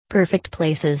Perfect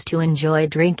places to enjoy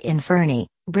drink in Fernie,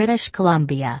 British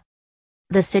Columbia.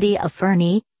 The city of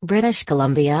Fernie, British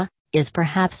Columbia, is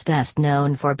perhaps best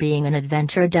known for being an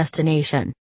adventure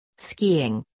destination.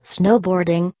 Skiing,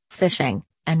 snowboarding, fishing,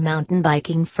 and mountain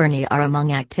biking. Fernie are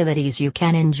among activities you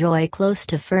can enjoy close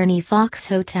to Fernie Fox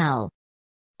Hotel.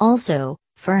 Also,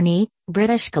 Fernie,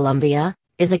 British Columbia,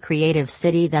 is a creative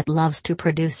city that loves to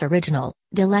produce original,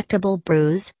 delectable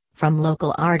brews, from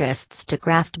local artists to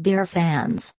craft beer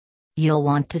fans. You'll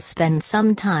want to spend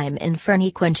some time in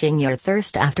Fernie quenching your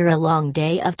thirst after a long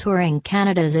day of touring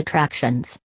Canada's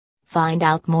attractions. Find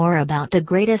out more about the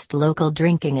greatest local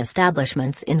drinking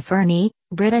establishments in Fernie,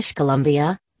 British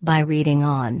Columbia, by reading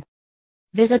on.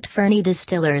 Visit Fernie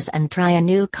Distillers and try a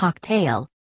new cocktail.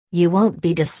 You won't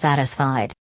be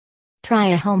dissatisfied. Try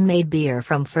a homemade beer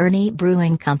from Fernie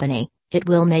Brewing Company, it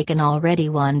will make an already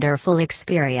wonderful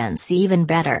experience even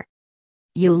better.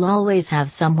 You'll always have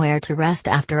somewhere to rest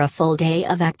after a full day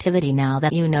of activity now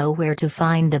that you know where to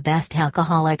find the best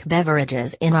alcoholic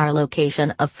beverages in our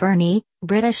location of Fernie,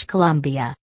 British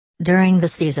Columbia. During the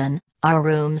season, our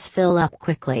rooms fill up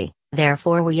quickly,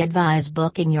 therefore we advise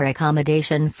booking your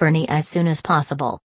accommodation Fernie as soon as possible.